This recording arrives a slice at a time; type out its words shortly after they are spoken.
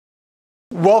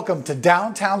Welcome to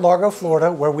downtown Largo,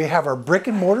 Florida, where we have our brick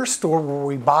and mortar store where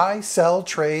we buy, sell,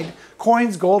 trade,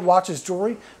 coins, gold, watches,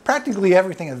 jewelry, practically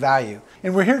everything of value.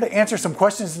 And we're here to answer some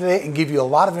questions today and give you a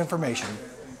lot of information.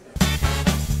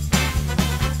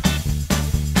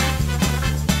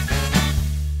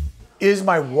 Is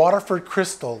my Waterford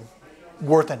crystal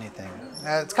worth anything?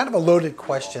 It's kind of a loaded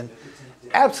question.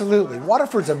 Absolutely.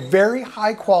 Waterford's a very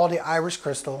high quality Irish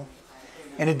crystal,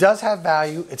 and it does have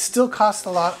value. It still costs a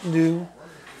lot new.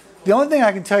 The only thing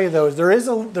I can tell you though is there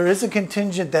is a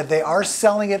contingent that they are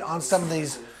selling it on some of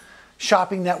these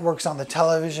shopping networks on the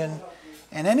television.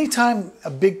 And anytime a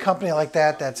big company like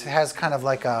that has kind of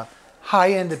like a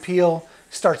high-end appeal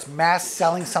starts mass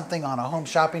selling something on a home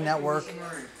shopping network,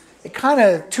 it kind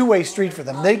of two-way street for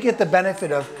them. They get the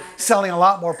benefit of selling a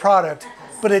lot more product,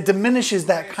 but it diminishes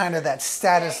that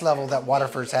status level that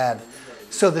Waterford's had.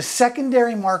 So the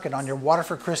secondary market on your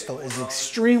Waterford crystal is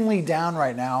extremely down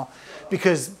right now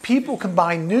because people can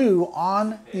buy new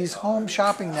on these home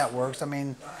shopping networks, I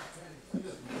mean,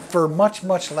 for much,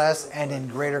 much less and in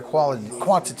greater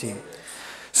quantity.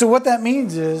 So what that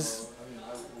means is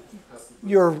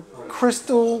your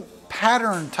crystal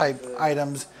pattern type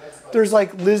items, there's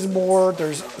like Liz Moore,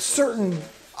 there's certain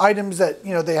items that,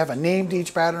 you know, they have a name to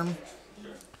each pattern.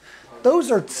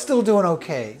 Those are still doing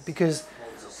okay because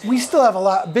we still have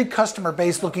a big customer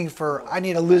base looking for, I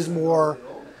need a Liz Moore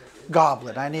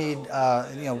goblet, I need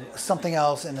something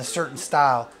else in a certain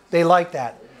style. They like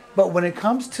that. But when it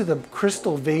comes to the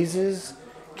crystal vases,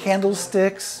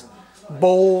 candlesticks,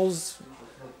 bowls,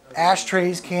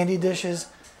 ashtrays, candy dishes,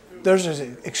 those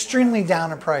are extremely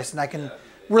down in price. And I can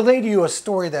relay to you a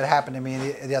story that happened to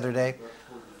me the other day.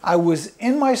 I was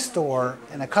in my store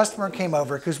and a customer came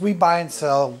over because we buy and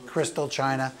sell crystal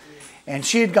china, and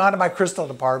she had gone to my crystal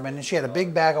department and she had a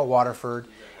big bag of Waterford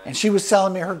and she was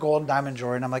selling me her gold and diamond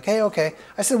jewelry, and I'm like, hey, okay.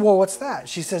 I said, well, what's that?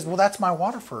 She says, well, that's my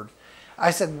Waterford. I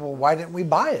said, well, why didn't we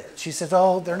buy it? She says,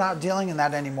 oh, they're not dealing in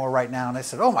that anymore right now. And I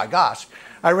said, oh my gosh.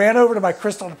 I ran over to my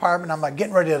crystal department. I'm like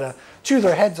getting ready to chew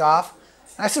their heads off.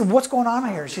 And I said, what's going on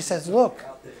here? She says, look.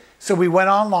 So we went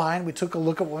online, we took a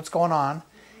look at what's going on,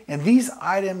 and these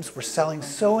items were selling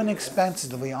so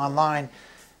inexpensively online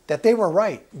that they were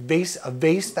right. A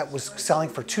vase that was selling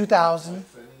for $2,000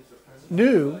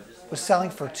 new was selling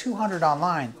for $200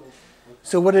 online.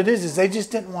 So what it is they just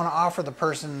didn't want to offer the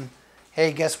person,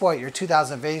 hey, guess what? Your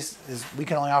 $2,000 vase we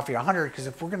can only offer you $100 because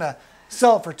if we're going to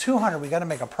sell it for $200, we got to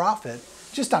make a profit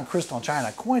just on crystal and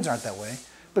china. Coins aren't that way,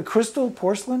 but crystal,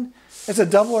 porcelain, it's a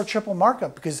double or triple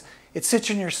markup because it sits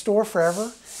in your store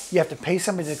forever. You have to pay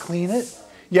somebody to clean it.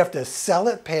 You have to sell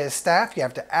it, pay a staff. You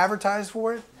have to advertise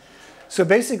for it. So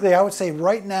basically, I would say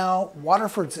right now,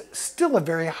 Waterford's still a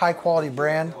very high quality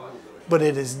brand, but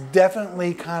it is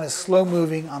definitely kind of slow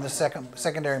moving on the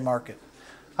secondary market.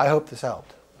 I hope this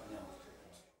helped.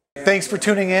 Thanks for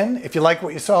tuning in. If you like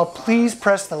what you saw, please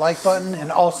press the like button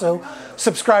and also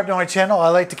subscribe to my channel. I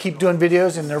like to keep doing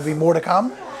videos and there'll be more to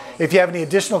come. If you have any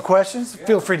additional questions,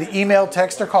 feel free to email,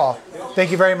 text, or call.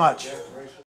 Thank you very much.